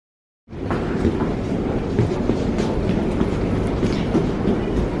Hey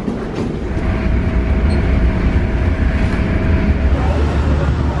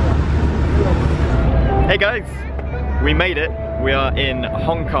guys, we made it. We are in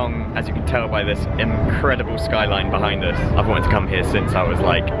Hong Kong, as you can tell by this incredible skyline behind us. I've wanted to come here since I was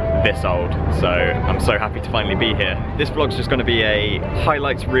like this old, so I'm so happy to finally be here. This vlog's just going to be a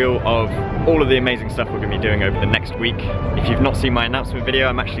highlights reel of all of the amazing stuff we're going to be doing over the next week. If you've not seen my announcement video,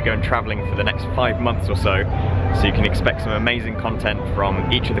 I'm actually going traveling for the next 5 months or so you can expect some amazing content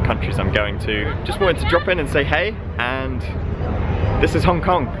from each of the countries I'm going to. Just wanted to drop in and say hey, and this is Hong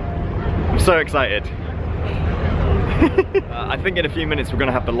Kong. I'm so excited. I think in a few minutes we're going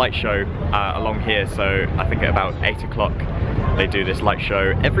to have the light show along here, so I think at about 8 o'clock they do this light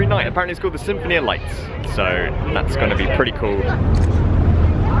show every night. Apparently it's called the Symphony of Lights, so that's going to be pretty cool.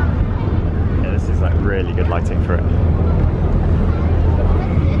 Yeah, this is like really good lighting for it.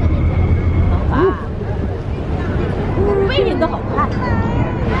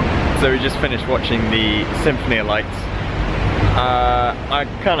 So we just finished watching the Symphony of Lights. I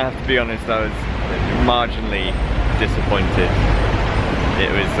kind of have to be honest, I was marginally disappointed.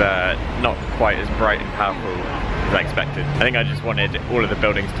 It was not quite as bright and powerful as I expected. I think I just wanted all of the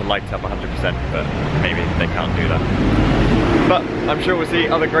buildings to light up 100%, but maybe they can't do that. But I'm sure we'll see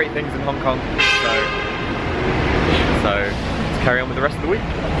other great things in Hong Kong, so let's carry on with the rest of the week.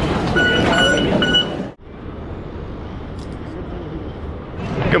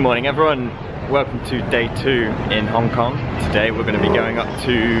 Good morning everyone. Welcome to day 2 in Hong Kong. Today we're going to be going up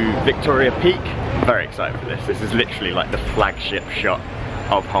to Victoria Peak. I'm very excited for this. This is literally like the flagship shot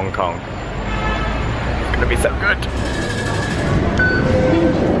of Hong Kong. It's going to be so good.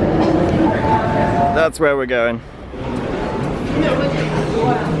 That's where we're going.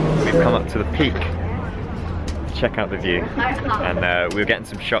 We've come up to the peak. Check out the view, and we were getting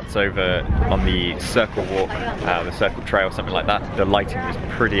some shots over on the Circle Walk, the Circle Trail, something like that. The lighting was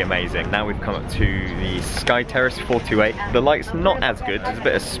pretty amazing. Now we've come up to the Sky Terrace 428. The light's not as good. There's a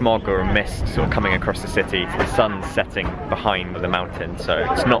bit of smog or a mist sort of coming across the city. The sun's setting behind the mountain, so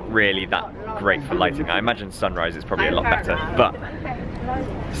it's not really that great for lighting. I imagine sunrise is probably a lot better, but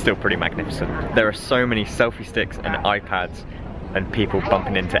still pretty magnificent. There are so many selfie sticks and iPads and people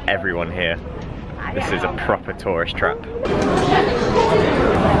bumping into everyone here. This is a proper tourist trap.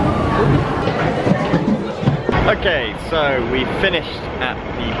 Okay, so we finished at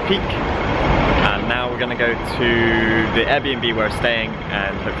the peak, and now we're gonna go to the Airbnb where we're staying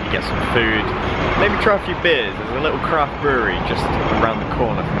and hopefully get some food. Maybe try a few beers. There's a little craft brewery just around the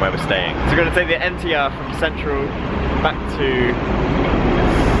corner from where we're staying. So we're gonna take the MTR from Central back to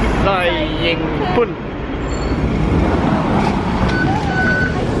Sai Ying Pun.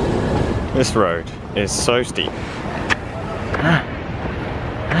 This road is so steep.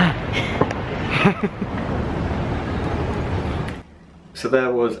 So there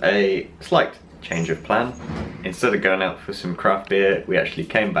was a slight change of plan. Instead of going out for some craft beer, we actually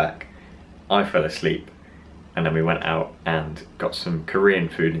came back, I fell asleep, and then we went out and got some Korean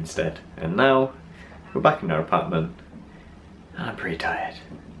food instead. And now we're back in our apartment, and I'm pretty tired,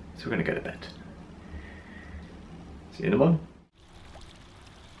 so we're gonna go to bed. See you in the morning.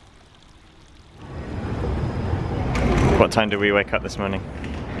 What time did we wake up this morning?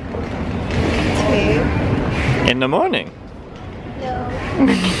 2. In the morning? No.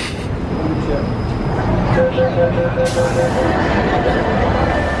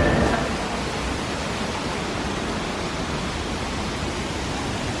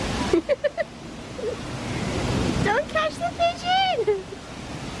 Don't catch the pigeon!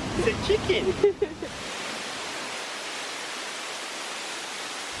 It's a chicken!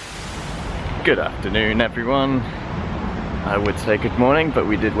 Good afternoon everyone. I would say good morning, but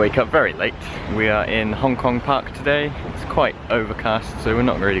we did wake up very late. We are in Hong Kong Park today. It's quite overcast, so we're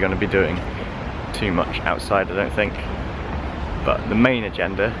not really going to be doing too much outside, I don't think. But the main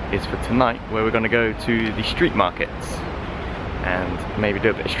agenda is for tonight, where we're going to go to the street markets and maybe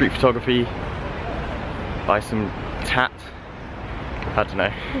do a bit of street photography, buy some tat. I don't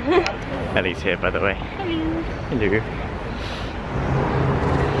know. Ellie's here, by the way. Hello. Hello.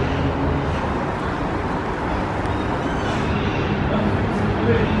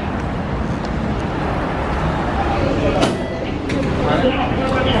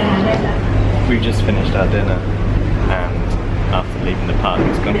 We just finished our dinner, and after leaving the park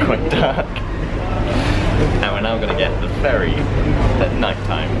it's gone quite dark. And we're now going to get the ferry at night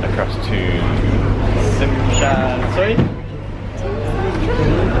time across to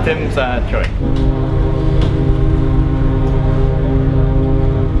Tim Sa Choi.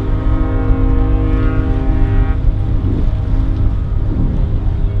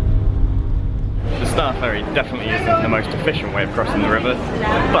 Star Ferry definitely isn't the most efficient way of crossing the river,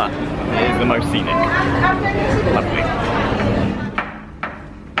 but it is the most scenic. Lovely.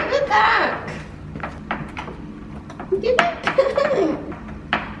 Give it back! Give it back!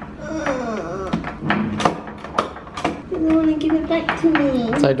 You don't want to give it back to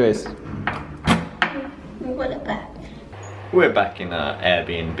me. Sideways. I want it back. We're back in our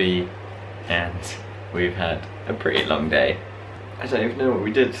Airbnb and we've had a pretty long day. I don't even know what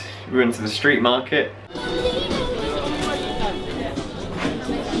we did. We went to the street market.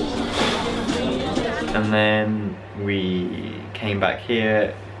 And then we came back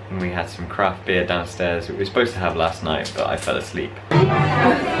here and we had some craft beer downstairs that we were supposed to have last night, but I fell asleep.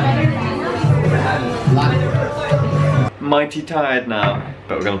 Mighty tired now,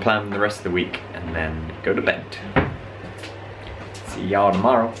 but we're gonna plan the rest of the week and then go to bed. See y'all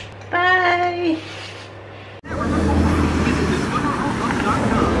tomorrow. Bye!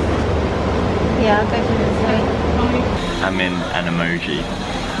 Yeah, I'll go to this way. I'm in an emoji.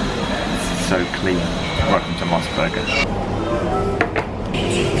 This is so clean. Welcome to Mossburger.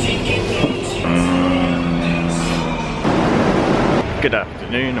 Good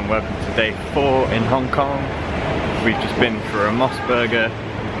afternoon and welcome to day 4 in Hong Kong. We've just been for a Mossburger,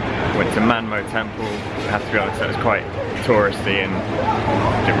 went to Manmo Temple. I have to be honest, that was quite touristy and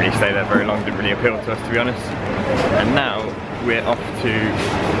didn't really stay there very long, didn't really appeal to us to be honest. And now we're off to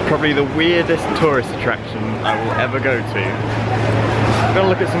probably the weirdest tourist attraction I will ever go to. We're gonna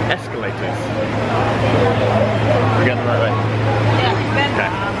look at some escalators. We're going the right way? Yeah.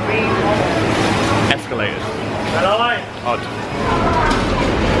 Okay. Escalators. Odd.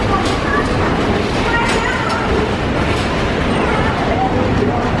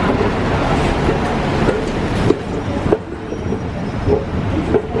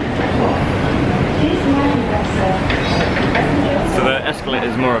 So the escalator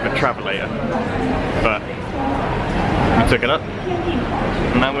is more of a travelator, but we took it up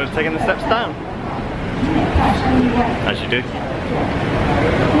and now we're taking the steps down, as you do.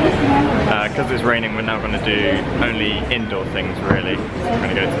 Because it's raining, we're now going to do only indoor things really. So we're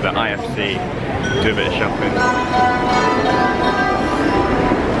going to go to the IFC, do a bit of shopping.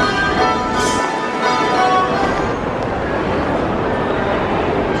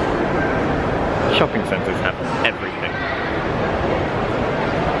 Shopping centres have everything.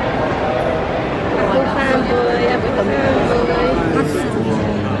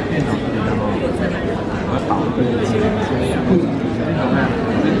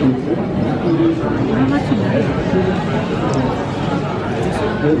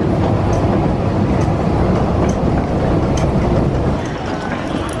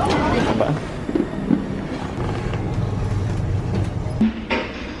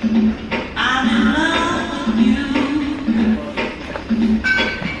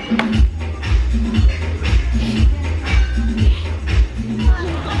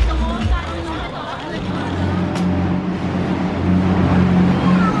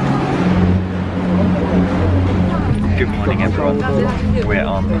 We're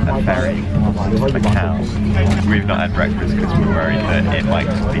on a ferry to Macau. We've not had breakfast because we're worried that it might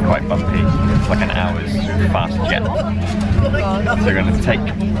be quite bumpy. It's like an hour's fast jet. So we're going to take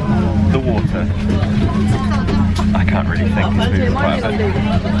the water. I can't really think, it's moving quite a bit.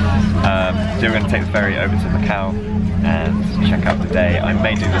 So we're going to take the ferry over to Macau and check out the day. I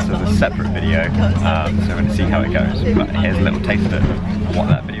may do this as a separate video, so we're going to see how it goes. But here's a little taster of what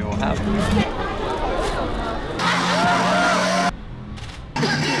that video will have.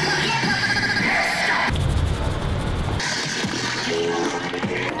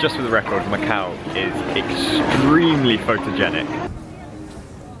 Just for the record, Macau is extremely photogenic.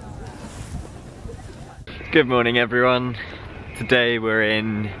 Good morning everyone. Today we're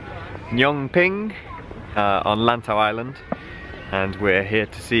in Nyongping on Lantau Island and we're here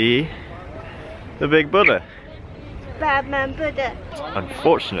to see the big Buddha. Batman Buddha.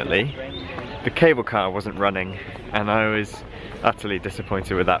 Unfortunately, the cable car wasn't running and I was utterly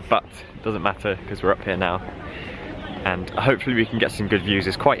disappointed with that, but it doesn't matter because we're up here now. And hopefully we can get some good views.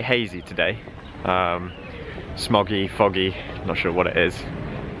 It's quite hazy today, smoggy, foggy, not sure what it is,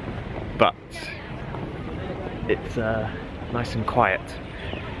 but it's nice and quiet,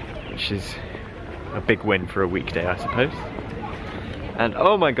 which is a big win for a weekday I suppose. And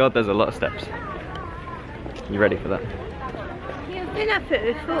oh my god, there's a lot of steps. You ready for that? Yeah, I've been up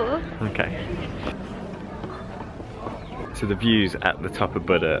it before. Okay. So the views at the top of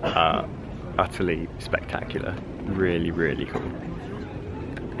Buddha are utterly spectacular. Really, really cool.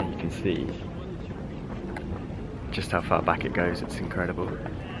 And you can see just how far back it goes, it's incredible.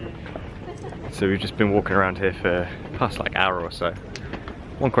 So we've just been walking around here for the past like hour or so.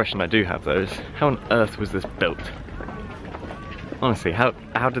 One question I do have though is, how on earth was this built? Honestly, how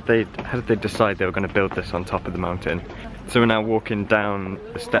did they decide they were going to build this on top of the mountain? So we're now walking down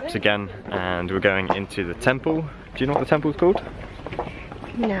the steps again, and we're going into the temple. Do you know what the temple's called?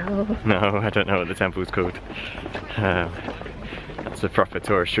 No. No, I don't know what the temple's called. That's a proper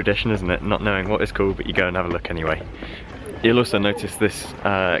tourist tradition, isn't it? Not knowing what it's called, but you go and have a look anyway. You'll also notice this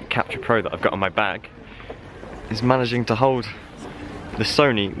Capture Pro that I've got on my bag is managing to hold the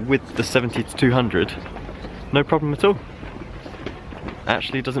Sony with the 70-200, no problem at all.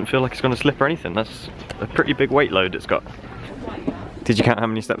 Actually doesn't feel like it's going to slip or anything. That's a pretty big weight load it's got. Did you count how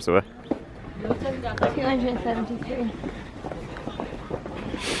many steps there were? 273.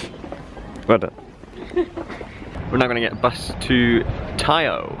 Well done. We're now going to get a bus to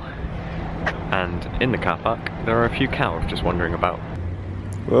Tayo. And in the car park there are a few cows just wandering about.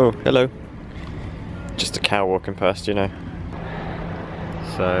 Whoa, hello. Just a cow walking past, you know.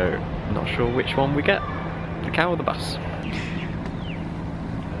 So, not sure which one we get. The cow or the bus.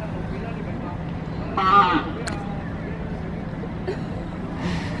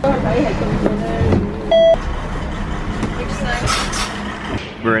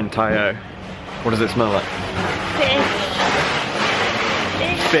 We're in Tayo. What does it smell like?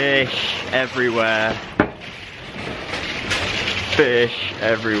 Fish. Fish everywhere. Fish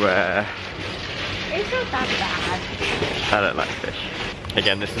everywhere. It's not that bad. I don't like fish.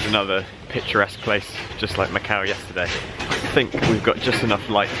 Again, this is another picturesque place, just like Macau yesterday. I think we've got just enough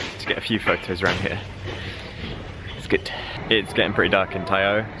light to get a few photos around here. It's good. It's getting pretty dark in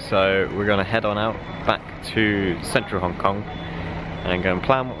Tayo, so we're gonna head on out back to central Hong Kong and then go and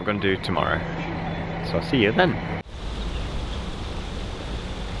plan what we're gonna do tomorrow. So I'll see you then.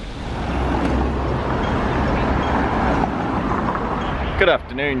 Good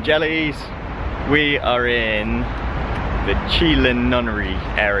afternoon, jellies. We are in the Chi Lin Nunnery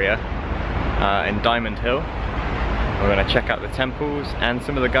area in Diamond Hill. We're going to check out the temples and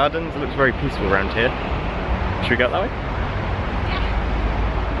some of the gardens. It looks very peaceful around here. Should we go that way?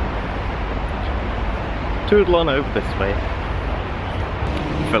 Yeah. Toodle on over this way.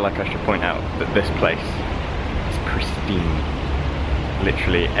 I feel like I should point out that this place is pristine.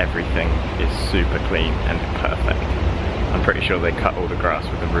 Literally everything is super clean and perfect. I'm pretty sure they cut all the grass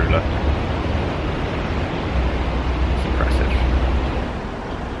with a ruler. It's impressive.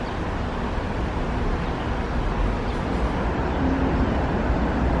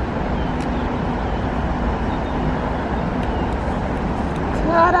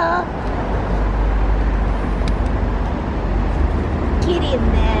 Ta-da! Get in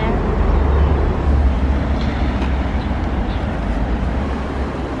there.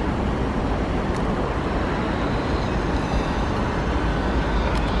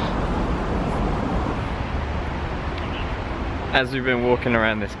 As we've been walking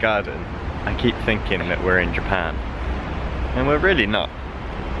around this garden, I keep thinking that we're in Japan. And we're really not.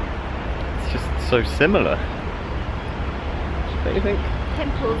 It's just so similar. Don't you think?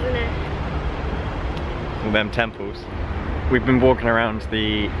 Temples, isn't it? All them temples. We've been walking around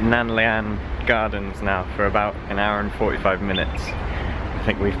the Nanlian Gardens now for about an hour and 45 minutes. I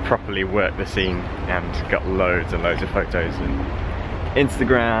think we've properly worked the scene and got loads and loads of photos and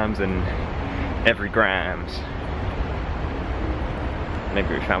Instagrams and every grams.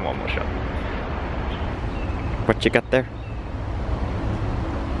 Maybe we found one more shot. What you got there?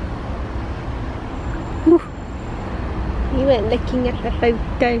 Whew. You weren't looking at the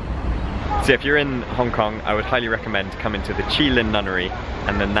photo. So if you're in Hong Kong, I would highly recommend coming to the Chi Lin Nunnery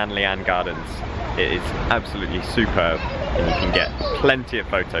and the Nanlian Gardens. It is absolutely superb and you can get plenty of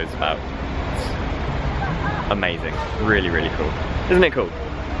photos about. It's amazing. Really, really cool. Isn't it cool?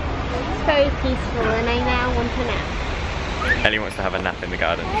 It's very peaceful and I now want to nap. Ellie wants to have a nap in the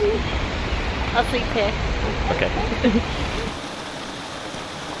garden. I'll sleep here. Okay.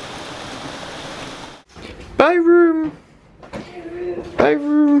 Bye room! Bye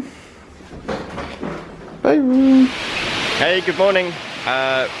room! Bye room! Hey, good morning.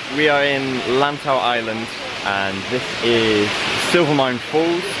 We are in Lantau Island and this is Silvermine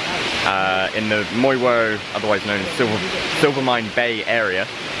Falls in the Moi Wo, otherwise known as Silvermine Bay area.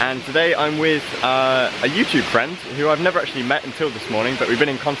 And today I'm with a YouTube friend who I've never actually met until this morning, but we've been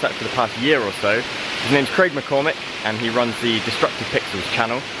in contact for the past year or so. His name's Craig McCormick and he runs the Destructive Pixels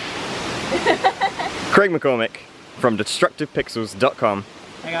channel. Craig McCormick from destructivepixels.com.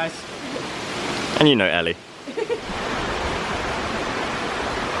 Hey guys. And you know Ellie.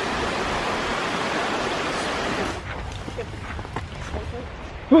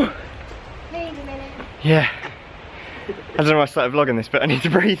 Wait a minute. Yeah. I don't know why I started vlogging this, but I need to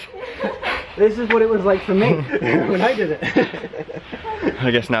breathe. This is what it was like for me when I did it.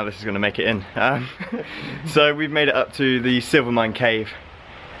 I guess now this is going to make it in. So we've made it up to the Silvermine Cave,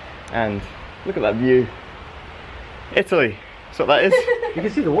 and look at that view. Italy, that's what that is. You can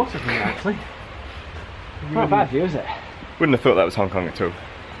see the water from there actually. Not a bad view, is it? Wouldn't have thought that was Hong Kong at all.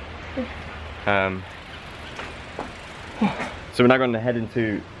 So we're now going to head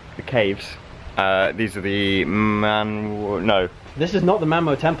into the caves. These are the no. This is not the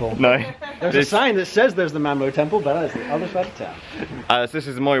Mammo Temple. No. There's a sign that says there's the Mammo Temple, but that's the other side of town. So this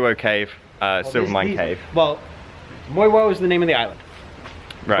is the Moi Wo Cave, Silvermine Cave. Well, Moi Wo is the name of the island.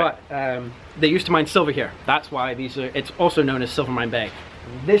 Right. But they used to mine silver here. That's why these are, it's also known as Silvermine Bay.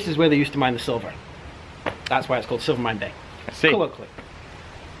 This is where they used to mine the silver. That's why it's called Silvermine Bay. I see. Colloquially.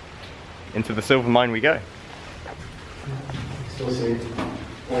 Into the silver mine we go. Still see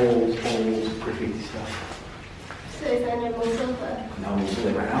old graffiti stuff. So is there no more silver? No, it's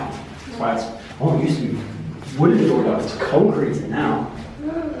silver right now. That's why it's, oh, it used to be wooden door up. It's concrete now.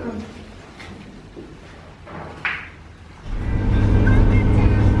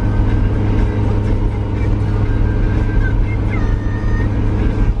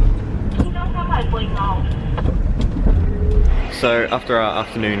 So after our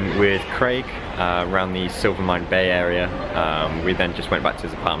afternoon with Craig around the Silvermine Bay area, we then just went back to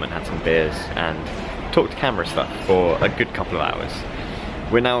his apartment, had some beers and talked camera stuff for a good couple of hours.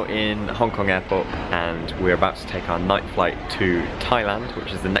 We're now in Hong Kong airport and we're about to take our night flight to Thailand,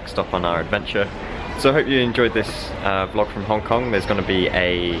 which is the next stop on our adventure. So I hope you enjoyed this vlog from Hong Kong. There's going to be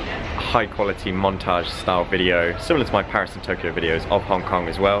a high quality montage style video, similar to my Paris and Tokyo videos, of Hong Kong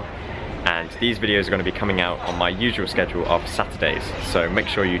as well. And these videos are going to be coming out on my usual schedule of Saturdays, so make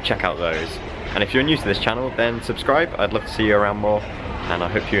sure you check out those. And if you're new to this channel, then subscribe. I'd love to see you around more, and I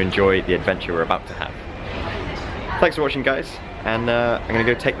hope you enjoy the adventure we're about to have. Thanks for watching, guys, and I'm going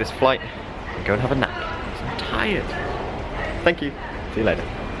to go take this flight and go and have a nap. I'm tired. Thank you. See you later.